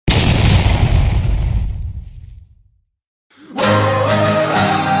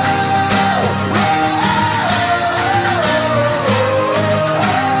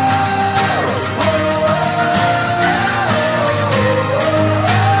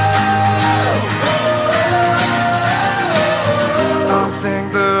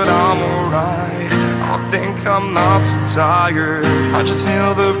think I'm not so tired. I just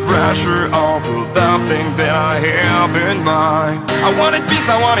feel the pressure of the thing that I have in mind. I wanted peace,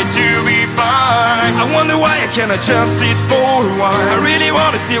 I wanted to be fine. I wonder why I cannot just sit for a while. I really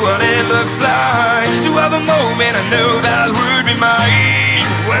want to see what it looks like, to have a moment I know that would be mine.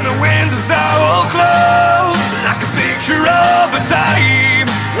 When the windows are all closed, like a picture of a time,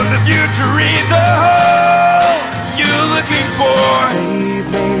 when the future is the whole you're looking for. Save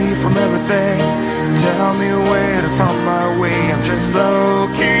me from everything, tell me where to find my way. I'm just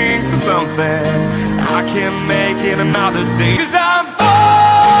looking for something I can make it another day. Cause I'm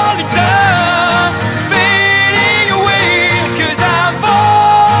falling down, fading away. Cause I'm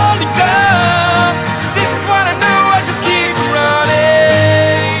falling down, this is what I know, I just keep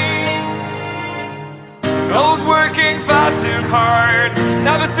running. I was working fast and hard,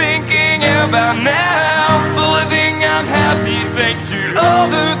 never thinking about now. Believing I'm happy thanks to all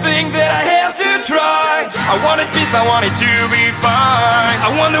the things that I have to try. I wanted peace, I wanted to be fine. I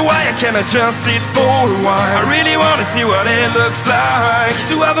wonder why I cannot just sit for a while. I really want to see what it looks like,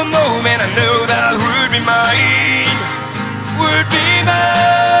 to have a moment I know that would be mine, would be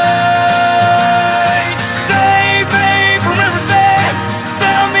mine.